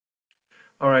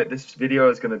Alright, this video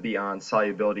is going to be on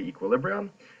solubility equilibria.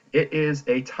 It is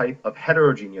a type of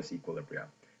heterogeneous equilibria,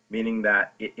 meaning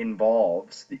that it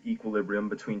involves the equilibrium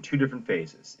between two different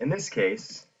phases. In this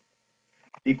case,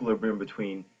 equilibrium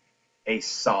between a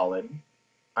solid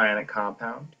ionic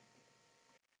compound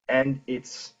and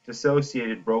its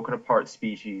dissociated, broken apart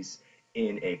species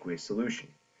in aqueous solution.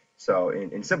 So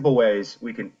in simple ways,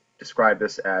 we can describe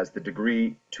this as the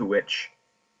degree to which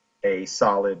a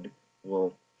solid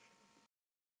will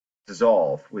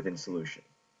dissolve within solution.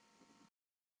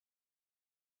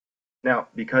 Now,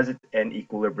 because it's an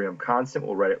equilibrium constant,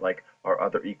 we'll write it like our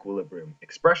other equilibrium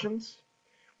expressions,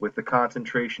 with the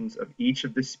concentrations of each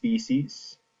of the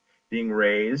species being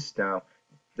raised. Now,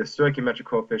 the stoichiometric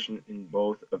coefficient in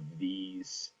both of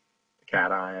these, the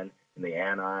cation and the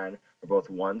anion, are both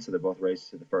 1, so they're both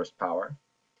raised to the first power.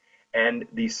 And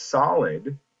the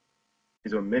solid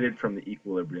is omitted from the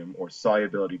equilibrium or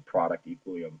solubility product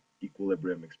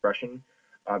equilibrium expression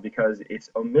because it's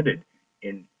omitted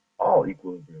in all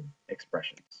equilibrium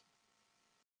expressions.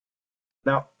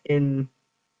 Now, in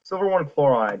silver 1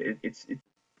 chloride, it's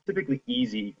typically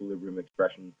easy equilibrium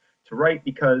expression to write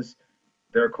because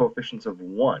there are coefficients of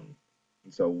 1.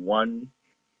 And so 1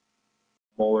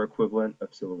 molar equivalent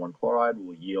of silver 1 chloride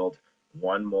will yield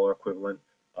 1 molar equivalent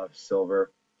of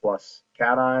silver plus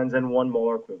cations and 1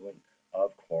 molar equivalent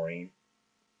of chlorine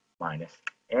minus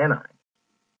anion.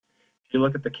 If you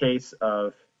look at the case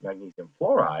of magnesium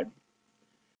fluoride,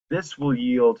 this will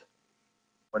yield,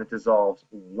 when it dissolves,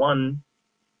 1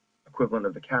 equivalent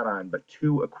of the cation, but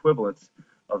 2 equivalents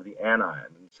of the anion.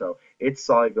 And so its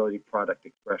solubility product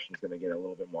expression is going to get a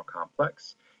little bit more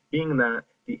complex, being that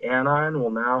the anion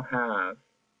will now have,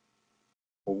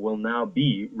 or will now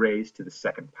be raised to the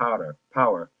second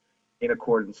power in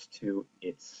accordance to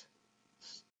its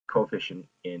coefficient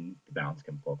in the balanced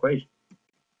chemical equation.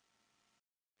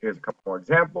 Here's a couple more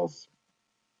examples.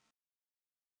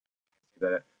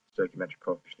 The stoichiometric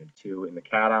coefficient of 2 in the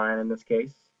cation in this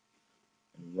case,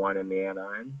 and 1 in the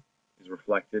anion is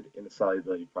reflected in the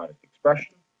solubility product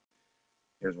expression.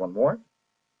 Here's one more.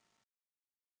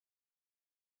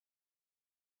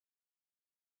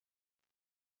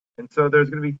 And so there's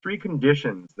going to be 3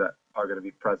 conditions that are going to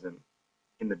be present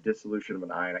in the dissolution of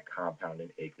an ionic compound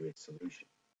in aqueous solution.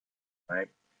 Right?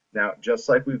 Now, just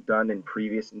like we've done in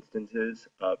previous instances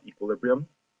of equilibrium,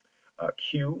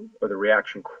 Q, or the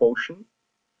reaction quotient,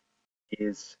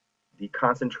 is the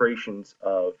concentrations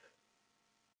of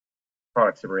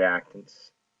products and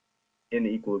reactants in the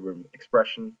equilibrium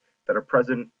expression that are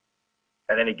present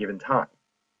at any given time.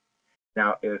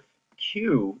 Now, if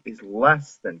Q is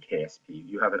less than KSP,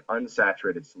 you have an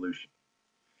unsaturated solution.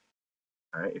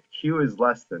 All right? If Q is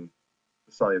less than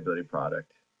the solubility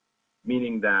product,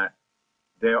 meaning that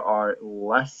there are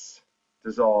less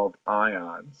dissolved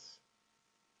ions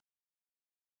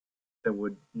than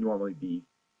would normally be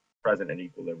present in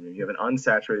equilibrium. You have an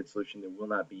unsaturated solution, there will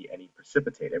not be any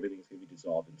precipitate. Everything's going to be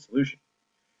dissolved in solution.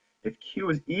 If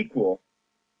Q is equal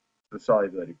to the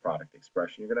solubility product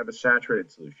expression, you're going to have a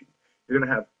saturated solution. You're going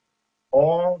to have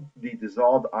all the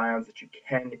dissolved ions that you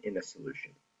can in a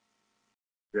solution.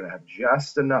 You're going to have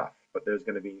just enough, but there's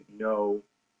going to be no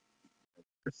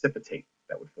precipitate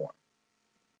that would form.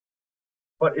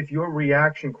 But if your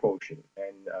reaction quotient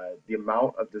and the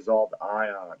amount of dissolved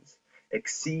ions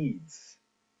exceeds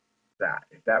that,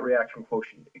 if that reaction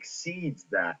quotient exceeds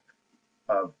that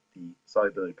of the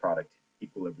solubility product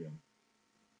equilibrium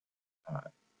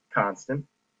constant,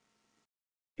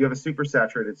 you have a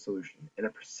supersaturated solution and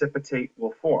a precipitate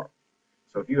will form.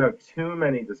 So if you have too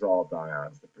many dissolved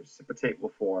ions, the precipitate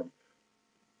will form,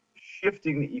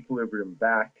 shifting the equilibrium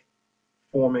back,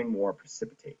 forming more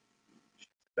precipitate.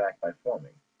 Back by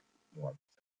forming more. All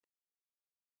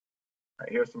right,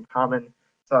 here's some common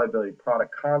solubility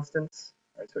product constants.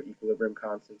 All right, so equilibrium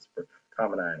constants for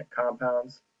common ionic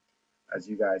compounds. As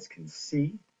you guys can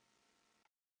see,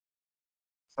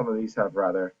 some of these have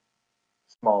rather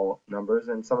small numbers,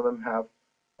 and some of them have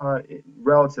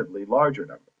relatively larger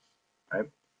numbers. Right?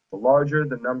 The larger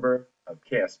the number of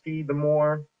KSP, the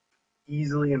more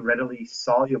easily and readily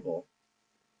soluble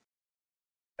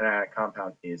an ionic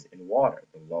compound is in water.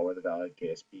 The lower the value of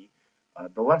KSP,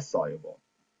 the less soluble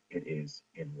it is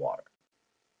in water.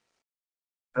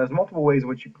 There's multiple ways in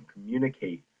which you can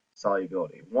communicate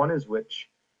solubility. One is which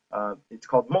it's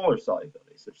called molar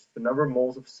solubility, such as the number of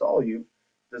moles of solute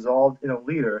dissolved in a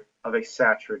liter of a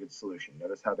saturated solution.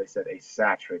 Notice how they said a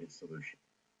saturated solution.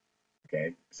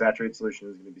 Okay, a saturated solution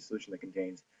is going to be a solution that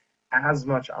contains as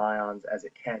much ions as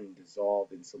it can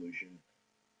dissolve in solution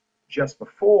just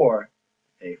before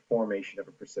a formation of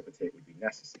a precipitate would be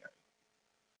necessary.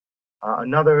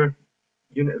 Another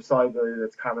unit of solubility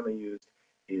that's commonly used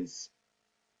is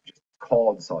just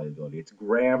called solubility. It's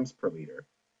grams per liter,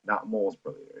 not moles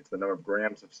per liter. It's the number of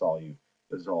grams of solute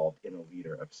dissolved in a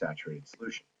liter of saturated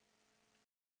solution.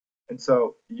 And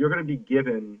so you're going to be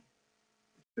given,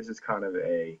 this is kind of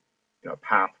a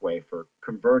pathway for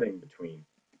converting between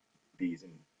these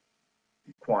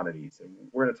quantities. And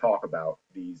we're going to talk about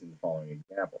these in the following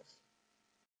examples.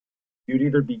 You'd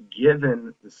either be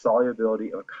given the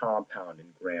solubility of a compound in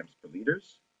grams per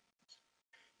liters.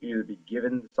 You'd either be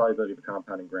given the solubility of a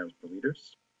compound in grams per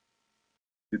liters.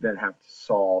 You then have to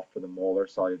solve for the molar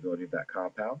solubility of that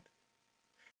compound.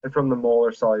 And from the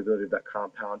molar solubility of that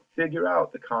compound, figure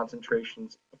out the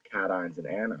concentrations of cations and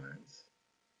anions.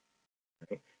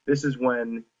 Right? This is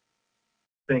when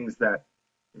things that,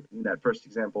 in that first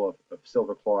example of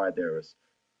silver chloride, there was,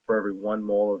 for every 1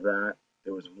 mole of that,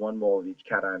 there was 1 mole of each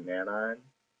cation and anion.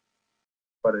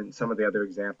 But in some of the other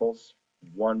examples,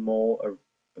 1 mole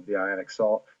of the ionic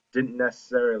salt didn't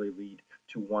necessarily lead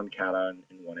to 1 cation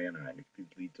and 1 anion. It could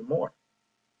lead to more.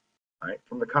 Right?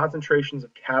 From the concentrations of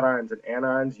cations and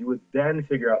anions, you would then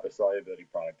figure out the solubility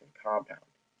product of the compound.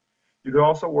 You could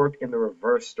also work in the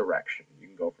reverse direction. You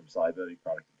can go from solubility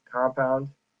product of the compound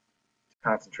to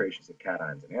concentrations of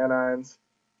cations and anions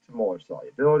to molar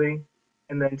solubility,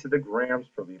 and then to the grams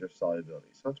per liter solubility.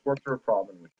 So let's work through a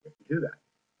problem in which we can do that.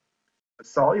 The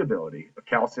solubility of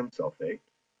calcium sulfate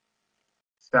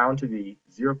is found to be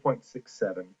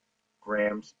 0.67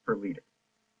 grams per liter.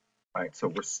 All right, so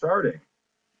we're starting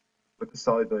with the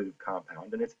solubility of the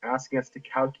compound, and it's asking us to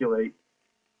calculate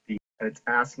and it's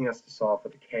asking us to solve for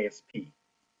the KSP.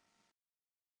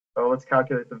 So let's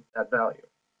calculate that value.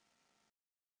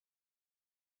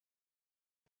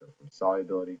 So from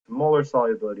solubility to molar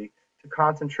solubility to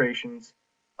concentrations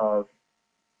of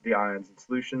the ions in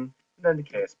solution, and then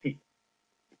to KSP.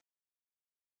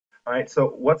 All right, so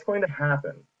what's going to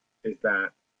happen is that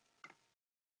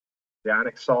the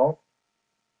ionic salt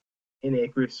in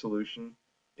aqueous solution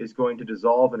is going to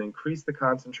dissolve and increase the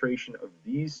concentration of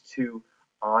these two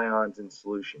ions in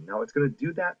solution. Now it's going to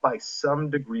do that by some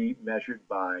degree measured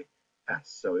by S.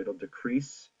 So it'll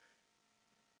decrease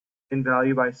in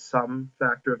value by some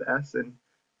factor of S, and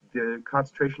the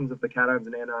concentrations of the cations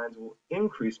and anions will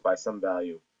increase by some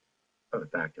value of a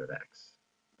factor of X.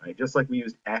 Right? Just like we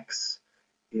used X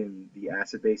in the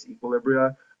acid-base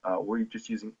equilibria, we're just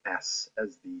using S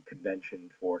as the convention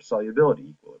for solubility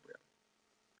equilibria.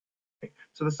 Okay.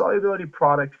 So the solubility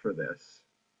product for this,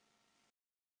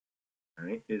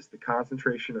 right, is the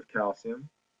concentration of calcium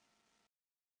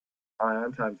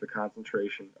ion times the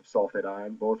concentration of sulfate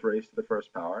ion, both raised to the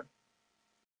first power.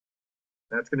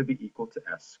 That's going to be equal to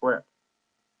S squared.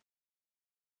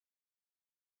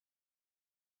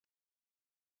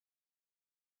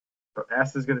 So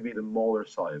S is going to be the molar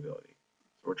solubility.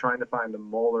 So we're trying to find the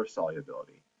molar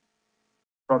solubility.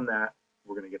 From that,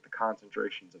 we're going to get the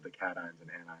concentrations of the cations and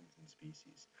anions in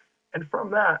species. And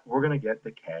from that, we're going to get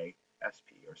the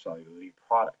KSP, or solubility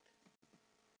product.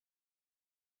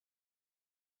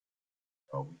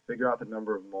 So we figure out the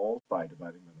number of moles by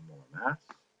dividing by the molar mass,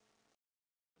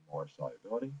 the molar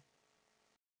solubility.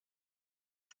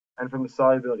 And from the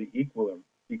solubility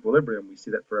equilibrium, we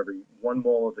see that for every 1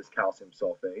 mole of this calcium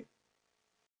sulfate,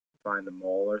 find the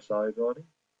molar solubility.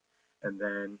 And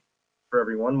then for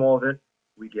every 1 mole of it,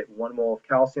 we get 1 mole of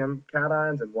calcium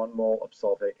cations and 1 mole of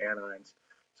sulfate anions.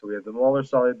 So we have the molar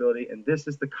solubility, and this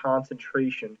is the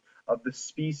concentration of the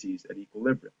species at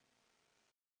equilibrium.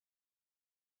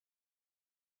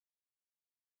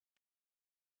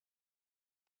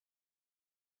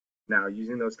 Now,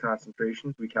 using those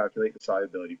concentrations, we calculate the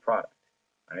solubility product.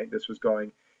 Right? This was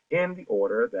going in the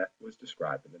order that was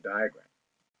described in the diagram.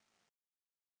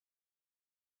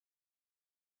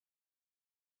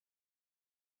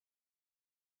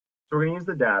 So we're going to use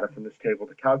the data from this table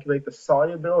to calculate the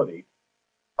solubility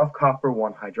of copper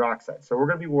 1 hydroxide. So we're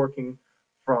going to be working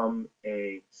from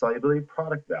a solubility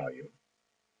product value.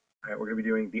 Right? We're going to be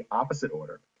doing the opposite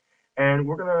order. And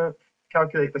we're going to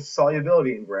calculate the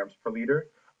solubility in grams per liter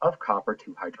of copper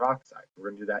 2 hydroxide.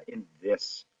 We're going to do that in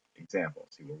this example.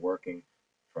 See, we're working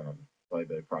from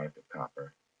solubility product of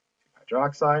copper 2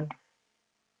 hydroxide,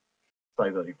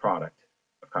 solubility product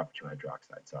of copper 2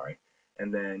 hydroxide, sorry,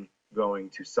 and then going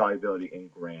to solubility in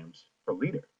grams per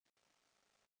liter.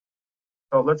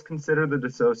 So let's consider the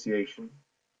dissociation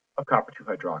of copper 2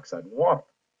 hydroxide in water.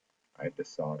 Right, this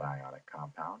solid ionic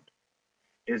compound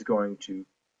is going to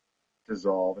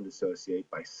dissolve and dissociate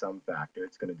by some factor.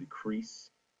 It's going to decrease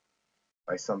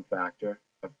by some factor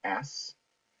of S.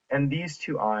 And these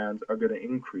two ions are going to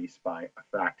increase by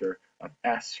a factor of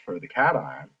S for the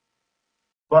cation,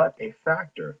 but a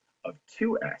factor of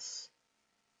 2S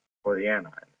for the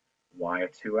anion. Why a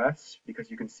 2s?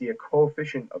 Because you can see a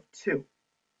coefficient of 2,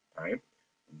 right?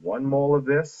 1 mole of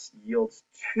this yields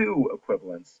 2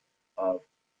 equivalents of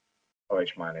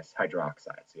OH minus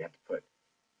hydroxide. So you have to put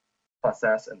plus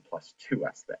S and plus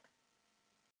 2S there.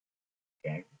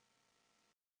 Okay.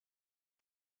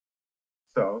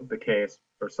 So the Ks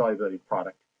or solubility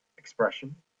product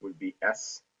expression would be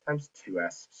S times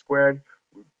 2S squared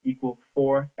would equal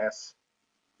 4S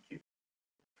cubed.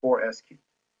 4S cubed.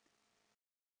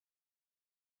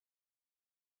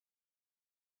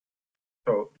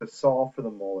 So to solve for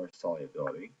the molar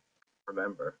solubility,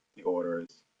 remember the order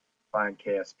is find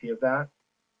KSP of that,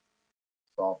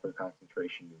 solve for the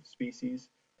concentration of the species,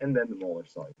 and then the molar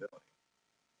solubility.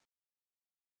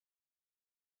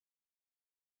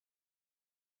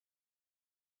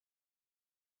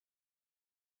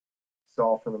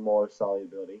 Solve for the molar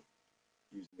solubility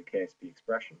using the KSP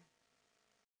expression.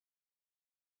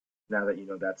 Now that you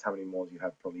know that's how many moles you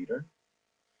have per liter,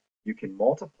 you can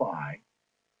multiply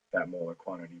that molar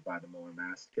quantity by the molar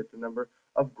mass to get the number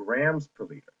of grams per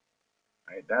liter.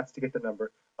 Right? That's to get the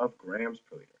number of grams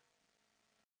per liter.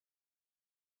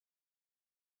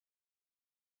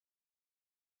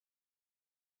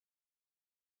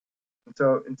 And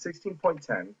so in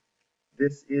 16.10,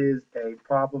 this is a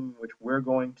problem in which we're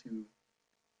going to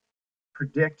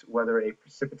predict whether a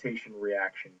precipitation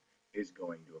reaction is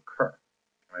going to occur.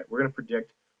 All right, we're going to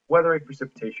predict whether a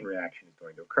precipitation reaction is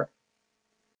going to occur.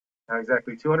 Now,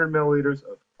 exactly 200 milliliters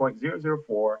of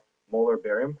 0.004 molar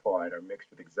barium chloride are mixed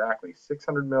with exactly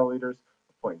 600 milliliters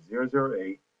of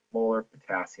 0.008 molar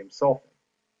potassium sulfate.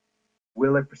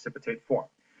 Will a precipitate form?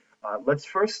 Let's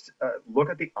first look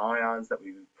at the ions that will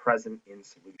be present in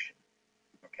solution.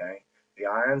 Okay, the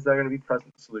ions that are going to be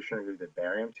present in solution are going to be the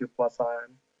barium 2 plus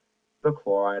ion, the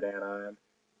chloride anion,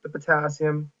 the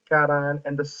potassium cation,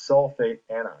 and the sulfate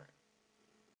anion.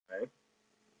 Right?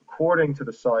 According to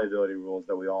the solubility rules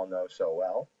that we all know so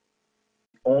well,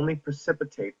 the only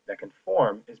precipitate that can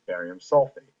form is barium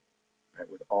sulfate,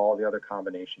 right, with all the other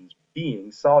combinations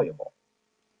being soluble.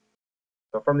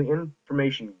 So from the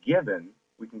information given,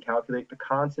 we can calculate the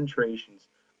concentrations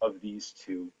of these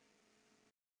two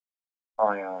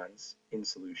ions in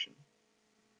solution.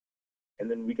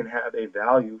 And then we can have a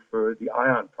value for the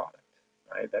ion product,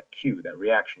 right? That Q, that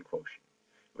reaction quotient.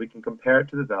 We can compare it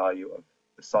to the value of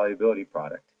the solubility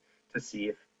product to see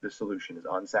if the solution is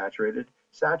unsaturated,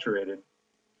 saturated,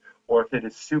 or if it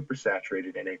is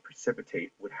supersaturated and a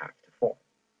precipitate would have to form.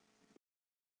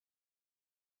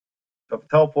 So if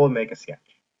it's helpful, make a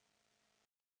sketch.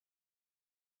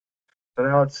 So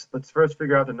now let's first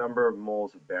figure out the number of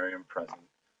moles of barium present.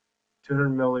 200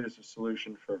 milliliters of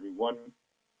solution for every 1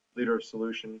 liter of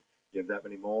solution, you have that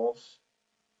many moles.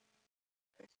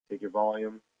 Take your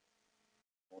volume,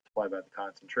 multiply by the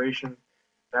concentration.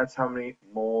 That's how many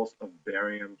moles of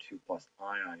barium 2 plus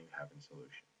ion you have in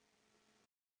solution.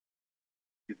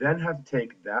 You then have to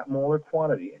take that molar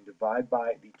quantity and divide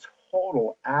by the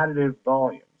total additive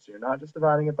volume. So you're not just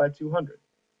dividing it by 200,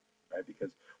 right?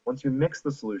 Because once you mix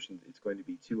the solutions, it's going to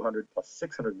be 200 plus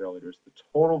 600 milliliters. The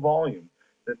total volume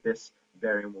that this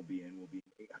barium will be in will be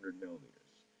 800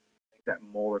 milliliters. Take that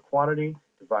molar quantity,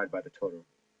 divide by the total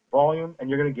volume, and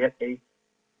you're going to get a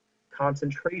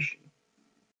concentration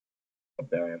of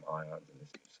barium ions in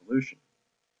this solution,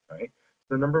 right?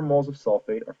 So the number of moles of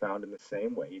sulfate are found in the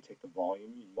same way. You take the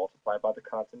volume, you multiply by the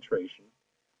concentration,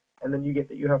 and then you get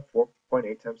that you have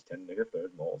 4.8 times 10 to the negative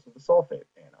third moles of the sulfate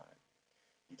anion.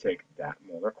 You take that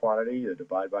molar quantity, you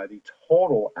divide by the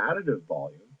total additive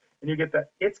volume, and you get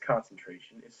that its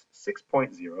concentration is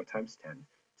 6.0 times 10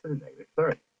 to the negative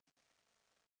third.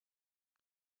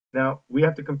 Now, we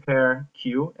have to compare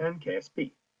Q and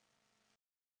KSP.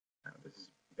 Now, this is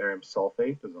barium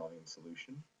sulfate dissolving in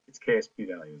solution. Its KSP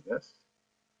value is this.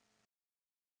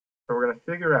 So we're going to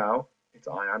figure out its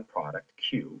ion product,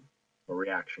 Q, or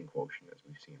reaction quotient, as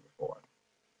we've seen before,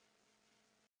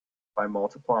 by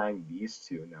multiplying these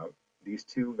two. Now, these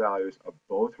two values are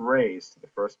both raised to the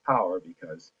first power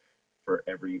because for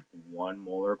every 1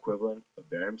 molar equivalent of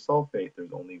barium sulfate,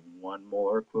 there's only 1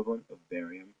 molar equivalent of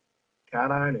barium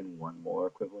cation and 1 molar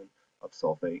equivalent of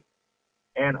sulfate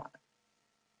anion.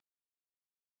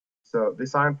 So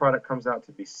this ion product comes out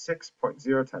to be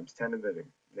 6.0 times 10 to the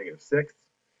negative sixth.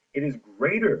 It is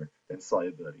greater than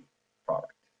solubility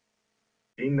product,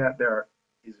 being that there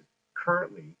is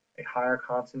currently a higher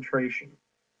concentration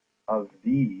of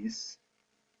these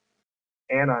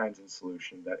anions in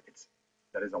solution that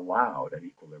is allowed at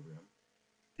equilibrium.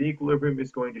 The equilibrium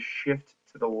is going to shift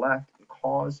to the left and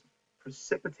cause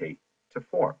precipitate to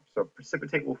form. So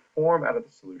precipitate will form out of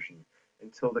the solution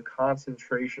until the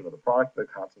concentration, or the product of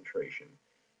the concentration,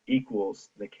 equals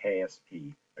the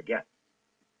KSP again.